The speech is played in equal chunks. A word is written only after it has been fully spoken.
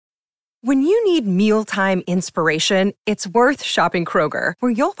When you need mealtime inspiration, it's worth shopping Kroger,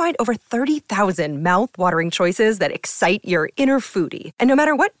 where you'll find over 30,000 mouth-watering choices that excite your inner foodie. And no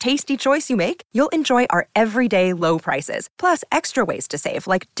matter what tasty choice you make, you'll enjoy our everyday low prices, plus extra ways to save,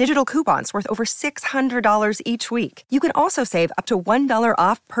 like digital coupons worth over $600 each week. You can also save up to $1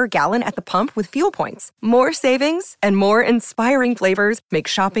 off per gallon at the pump with fuel points. More savings and more inspiring flavors make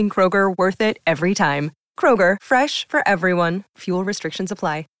shopping Kroger worth it every time. Kroger, fresh for everyone. Fuel restrictions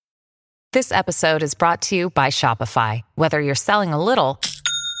apply. This episode is brought to you by Shopify. Whether you're selling a little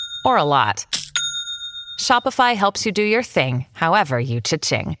or a lot, Shopify helps you do your thing, however you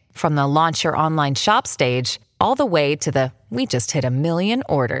cha-ching. From the launch your online shop stage, all the way to the we just hit 1 million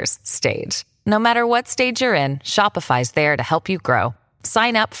orders stage. No matter what stage you're in, Shopify's there to help you grow.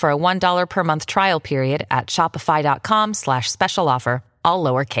 Sign up for a $1 per month trial period at shopify.com/special offer, all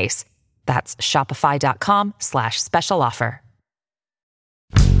lowercase. That's shopify.com/special offer.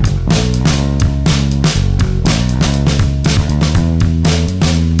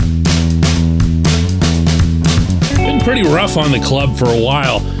 Pretty rough on the club for a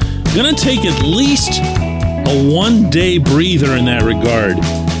while. Gonna take at least a one-day breather in that regard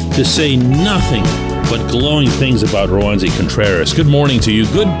to say nothing but glowing things about Roansy Contreras. Good morning to you.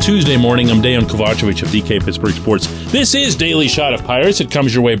 Good Tuesday morning. I'm Dejan Kovacevic of DK Pittsburgh Sports. This is Daily Shot of Pirates. It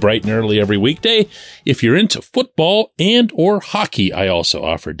comes your way bright and early every weekday. If you're into football and or hockey, I also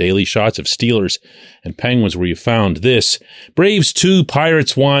offer daily shots of Steelers and Penguins where you found this. Braves 2,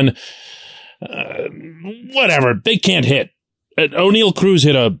 Pirates 1. Whatever. They can't hit. O'Neal Cruz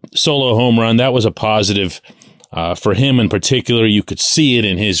hit a solo home run. That was a positive for him in particular. You could see it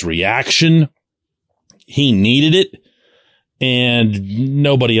in his reaction. He needed it, and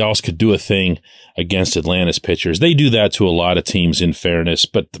nobody else could do a thing against Atlanta's pitchers. They do that to a lot of teams, in fairness,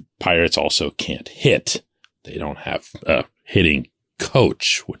 but the Pirates also can't hit. They don't have a hitting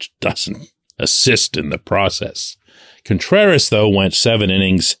coach, which doesn't assist in the process. Contreras, though, went 7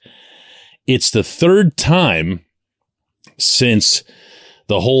 innings. It's the third time since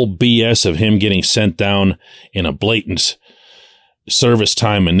the whole BS of him getting sent down in a blatant service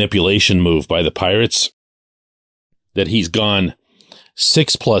time manipulation move by the Pirates that he's gone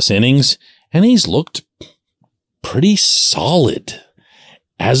 6+ innings, and he's looked pretty solid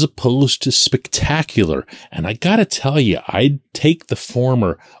as opposed to spectacular. And I gotta tell you, I'd take the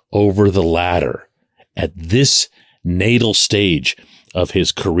former over the latter at this natal stage of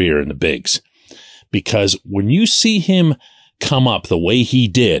his career in the bigs. Because when you see him come up the way he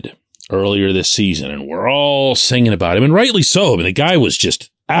did earlier this season, and we're all singing about him, and rightly so, I mean, the guy was just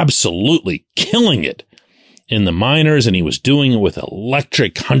absolutely killing it in the minors, and he was doing it with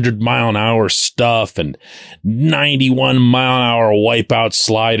electric 100-mile-an-hour stuff and 91-mile-an-hour wipeout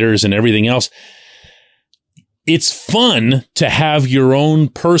sliders and everything else. It's fun to have your own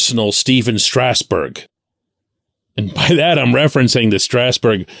personal Stephen Strasburg. And by that, I'm referencing the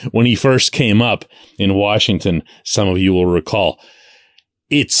Strasburg when he first came up in Washington. Some of you will recall.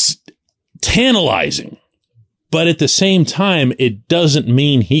 It's tantalizing, but at the same time, it doesn't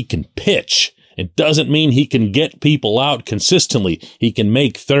mean he can pitch. It doesn't mean he can get people out consistently. He can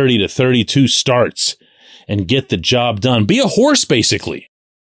make 30 to 32 starts and get the job done. Be a horse, basically.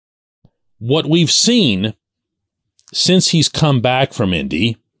 What we've seen since he's come back from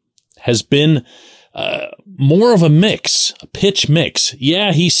Indy has been more of a mix, a pitch mix.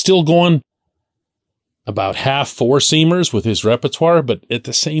 Yeah, he's still going about half four-seamers with his repertoire, but at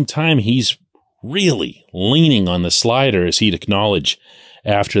the same time, he's really leaning on the slider, as he'd acknowledge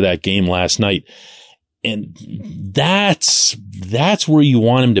after that game last night. And that's where you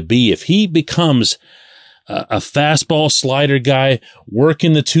want him to be. If he becomes a fastball slider guy,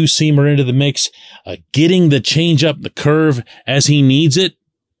 working the two-seamer into the mix, getting the change-up, the curve as he needs it,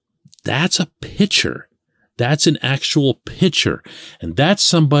 that's a pitcher. That's an actual pitcher. And that's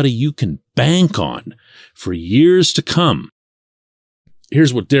somebody you can bank on for years to come.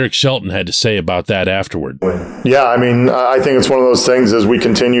 Here's what Derek Shelton had to say about that afterward. Yeah, I mean, I think it's one of those things as we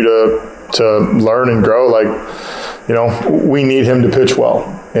continue to learn and grow, like, you know, we need him to pitch well,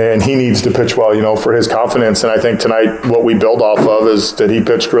 and he needs to pitch well, you know, for his confidence. And I think tonight what we build off of is that he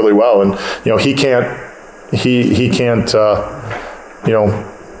pitched really well. And, you know, he can't, you know,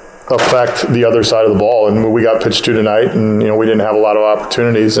 affect the other side of the ball. And we got pitched to tonight, and, you know, we didn't have a lot of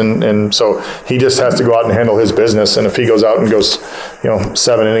opportunities. And so he just has to go out and handle his business. And if he goes out and goes, you know,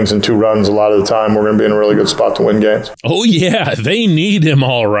 7 innings and 2 runs, a lot of the time we're going to be in a really good spot to win games. Oh, yeah, they need him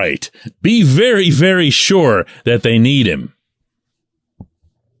all right. Be very, very sure that they need him.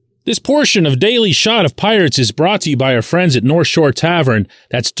 This portion of Daily Shot of Pirates is brought to you by our friends at North Shore Tavern.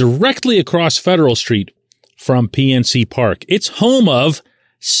 That's directly across Federal Street from PNC Park. It's home of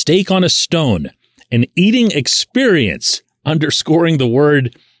steak on a stone, an eating experience, underscoring the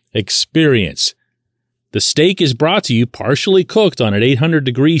word experience. The steak is brought to you partially cooked on an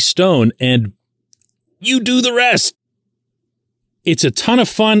 800-degree stone, and you do the rest. It's a ton of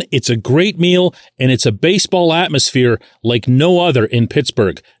fun, it's a great meal, and it's a baseball atmosphere like no other in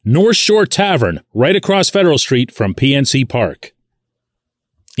Pittsburgh. North Shore Tavern, right across Federal Street from PNC Park.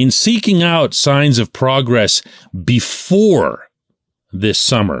 In seeking out signs of progress before this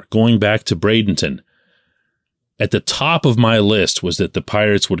summer, going back to Bradenton, at the top of my list was that the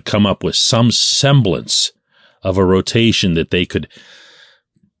Pirates would come up with some semblance of a rotation that they could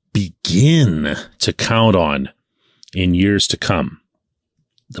begin to count on in years to come.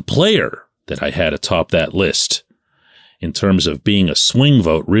 The player that I had atop that list in terms of being a swing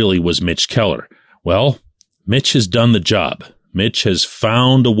vote really was Mitch Keller. Well, Mitch has done the job. Mitch has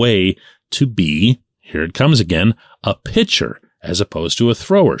found a way to be, here it comes again, a pitcher as opposed to a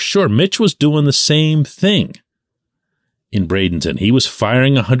thrower. Sure, Mitch was doing the same thing in Bradenton. He was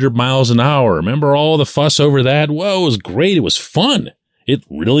firing 100 miles an hour. Remember all the fuss over that? Whoa, it was great. It was fun. It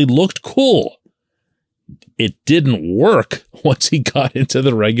really looked cool. It didn't work once he got into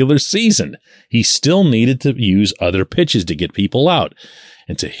the regular season. He still needed to use other pitches to get people out.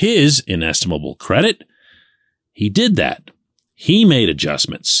 And to his inestimable credit, he did that. He made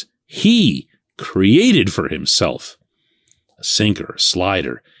adjustments. He created for himself a sinker, a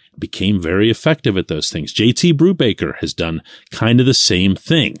slider, became very effective at those things. JT Brubaker has done kind of the same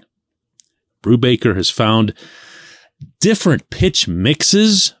thing. Brubaker has found different pitch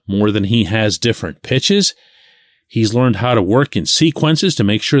mixes more than he has different pitches. He's learned how to work in sequences to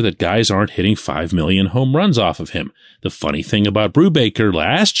make sure that guys aren't hitting 5 million home runs off of him. The funny thing about Brubaker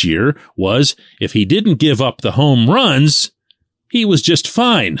last year was if he didn't give up the home runs, he was just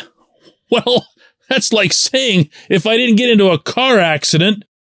fine. Well, that's like saying if I didn't get into a car accident,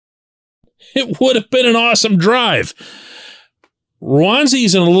 it would have been an awesome drive.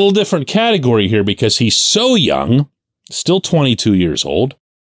 Roansie's in a little different category here because he's so young, still 22 years old.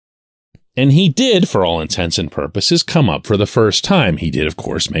 And he did, for all intents and purposes, come up for the first time. He did, of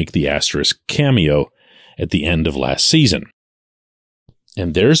course, make the Asterisk cameo at the end of last season.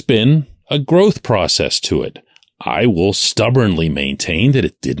 And there's been a growth process to it. I will stubbornly maintain that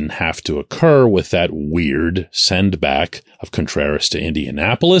it didn't have to occur with that weird send back of Contreras to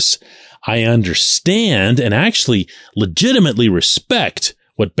Indianapolis. I understand and actually legitimately respect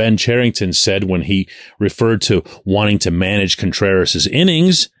what Ben Cherington said when he referred to wanting to manage Contreras'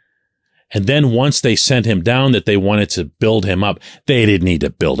 innings. And then once they sent him down that they wanted to build him up, they didn't need to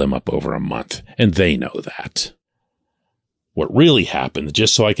build him up over a month. And they know that. What really happened,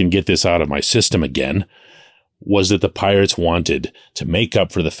 just so I can get this out of my system again, was that the Pirates wanted to make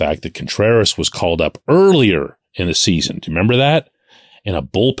up for the fact that Contreras was called up earlier in the season. Do you remember that? In a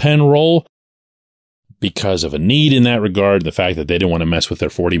bullpen role, because of a need in that regard, the fact that they didn't want to mess with their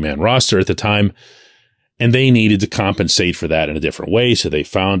 40-man roster at the time, and they needed to compensate for that in a different way, so they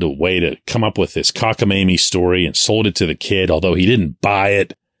found a way to come up with this cockamamie story and sold it to the kid, although he didn't buy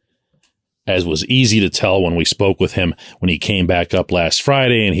it, as was easy to tell when we spoke with him when he came back up last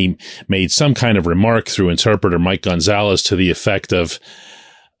Friday, and he made some kind of remark through interpreter Mike Gonzalez to the effect of,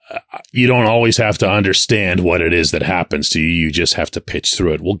 you don't always have to understand what it is that happens to you. You just have to pitch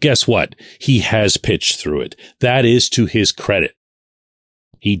through it. Well, guess what? He has pitched through it. That is to his credit.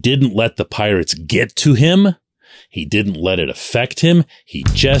 He didn't let the Pirates get to him. He didn't let it affect him. He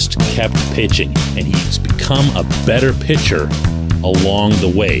just kept pitching, and he's become a better pitcher along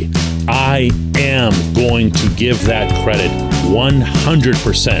the way. I am going to give that credit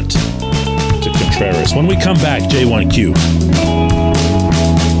 100% to Contreras. When we come back, J1Q.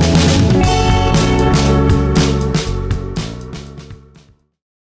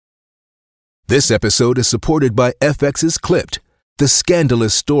 This episode is supported by FX's Clipped, the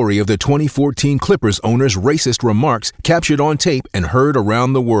scandalous story of the 2014 Clippers owner's racist remarks captured on tape and heard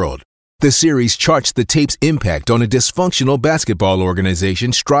around the world. The series charts the tape's impact on a dysfunctional basketball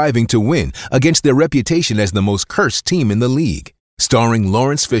organization striving to win against their reputation as the most cursed team in the league. Starring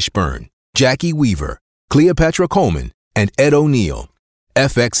Lawrence Fishburne, Jackie Weaver, Cleopatra Coleman, and Ed O'Neill.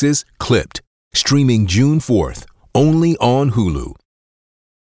 FX's Clipped, streaming June 4th, only on Hulu.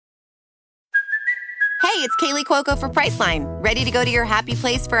 Hey, it's Kaylee Cuoco for Priceline. Ready to go to your happy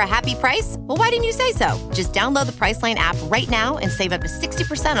place for a happy price? Well, why didn't you say so? Just download the Priceline app right now and save up to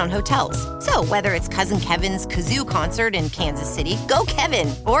 60% on hotels. So whether it's Cousin Kevin's Kazoo Concert in Kansas City, go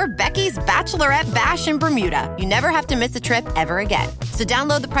Kevin, or Becky's Bachelorette Bash in Bermuda, you never have to miss a trip ever again. So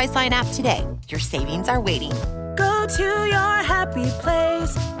download the Priceline app today. Your savings are waiting. Go to your happy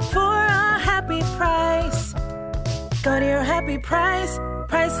place for a happy price. Go to your happy price,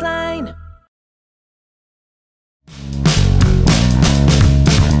 Priceline.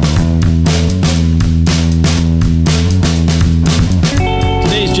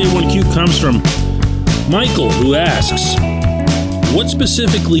 Today's J1Q comes from Michael, who asks, what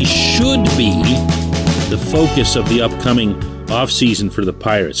specifically should be the focus of the upcoming offseason for the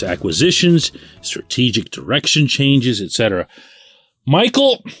Pirates? Acquisitions, strategic direction changes, etc.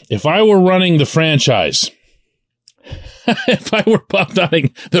 Michael, if I were running the franchise, if I were Bob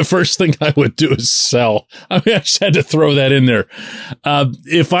Nutting, the first thing I would do is sell. I just had to throw that in there.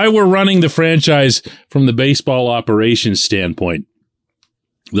 If I were running the franchise from the baseball operations standpoint,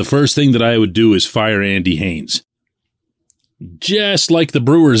 the first thing that I would do is fire Andy Haynes. Just like the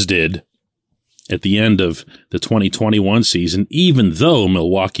Brewers did at the end of the 2021 season, even though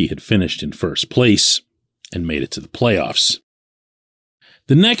Milwaukee had finished in first place and made it to the playoffs.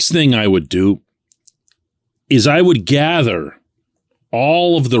 The next thing I would do is I would gather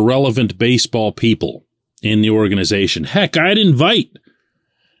all of the relevant baseball people in the organization. Heck, I'd invite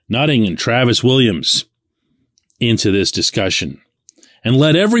Nutting and Travis Williams into this discussion and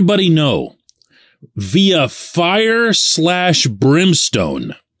let everybody know via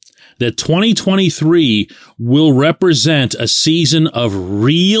fire/brimstone that 2023 will represent a season of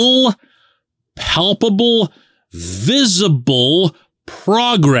real, palpable, visible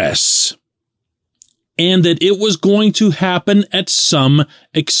progress, and that it was going to happen at some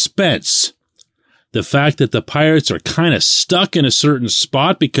expense. The fact that the Pirates are kind of stuck in a certain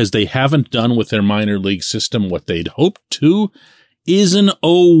spot because they haven't done with their minor league system what they'd hoped to is an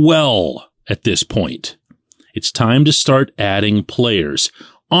oh well at this point. It's time to start adding players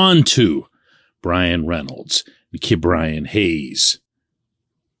onto Brian Reynolds, Ke'Bryan Hayes,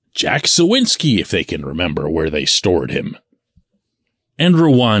 Jack Sawinski, if they can remember where they stored him, and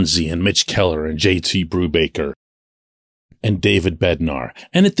Rowanzi and Mitch Keller and JT Brubaker and David Bednar.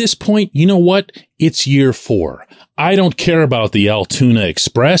 And at this point, you know what? It's year 4. I don't care about the Altoona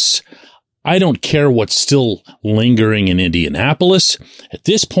Express. I don't care what's still lingering in Indianapolis. At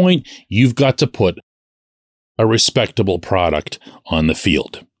this point, you've got to put a respectable product on the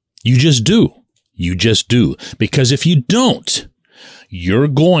field. You just do. You just do. Because if you don't, you're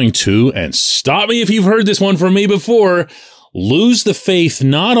going to, and stop me if you've heard this one from me before, lose the faith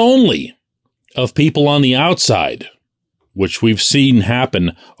not only of people on the outside, which we've seen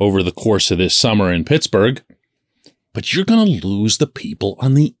happen over the course of this summer in Pittsburgh, but you're going to lose the people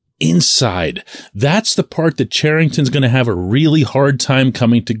on the inside. That's the part that Cherington's going to have a really hard time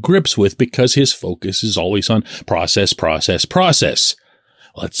coming to grips with because his focus is always on process.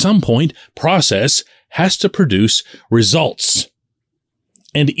 Well, at some point, process has to produce results.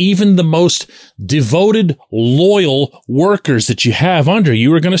 And even the most devoted, loyal workers that you have under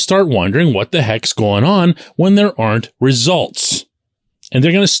you are going to start wondering what the heck's going on when there aren't results. And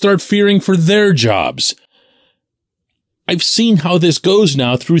they're going to start fearing for their jobs. I've seen how this goes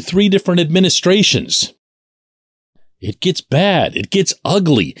now through 3 different administrations. It gets bad. It gets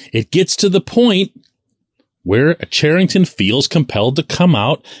ugly. It gets to the point where Cherington feels compelled to come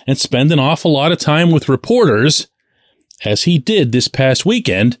out and spend an awful lot of time with reporters, as he did this past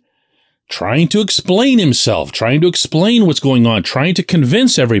weekend, trying to explain himself, trying to explain what's going on, trying to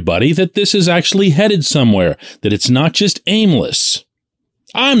convince everybody that this is actually headed somewhere, that it's not just aimless.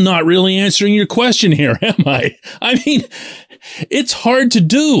 I'm not really answering your question here, am I? I mean, it's hard to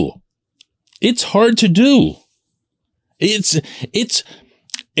do. It's hard to do. It's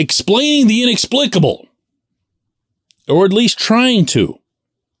explaining the inexplicable, or at least trying to.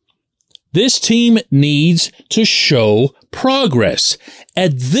 This team needs to show progress.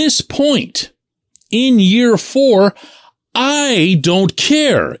 At this point, in year 4, I don't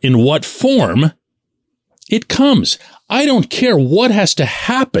care in what form it comes. I don't care what has to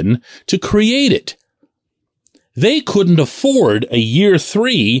happen to create it. They couldn't afford a year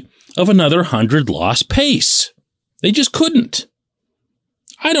 3 of another 100-loss pace. They just couldn't.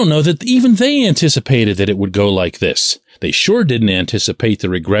 I don't know that even they anticipated that it would go like this. They sure didn't anticipate the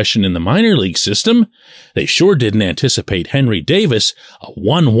regression in the minor league system. They sure didn't anticipate Henry Davis, a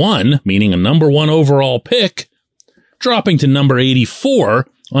 1-1, meaning a number 1 overall pick, dropping to number 84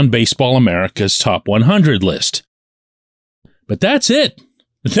 on Baseball America's top 100 list. But that's it.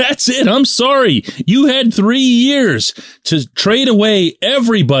 That's it. I'm sorry. You had 3 years to trade away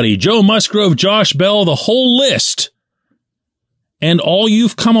everybody. Joe Musgrove, Josh Bell, the whole list. And all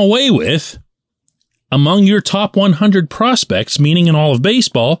you've come away with among your top 100 prospects, meaning in all of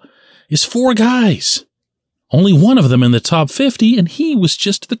baseball, is 4 guys. Only one of them in the top 50, and he was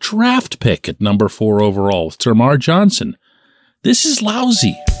just the draft pick at number 4 overall with Termarr Johnson. This is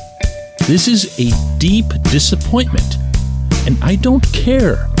lousy. This is a deep disappointment. And I don't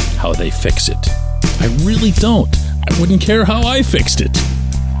care how they fix it. I really don't. I wouldn't care how I fixed it.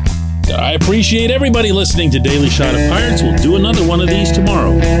 I appreciate everybody listening to Daily Shot of Pirates. We'll do another one of these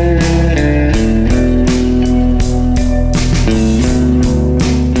tomorrow.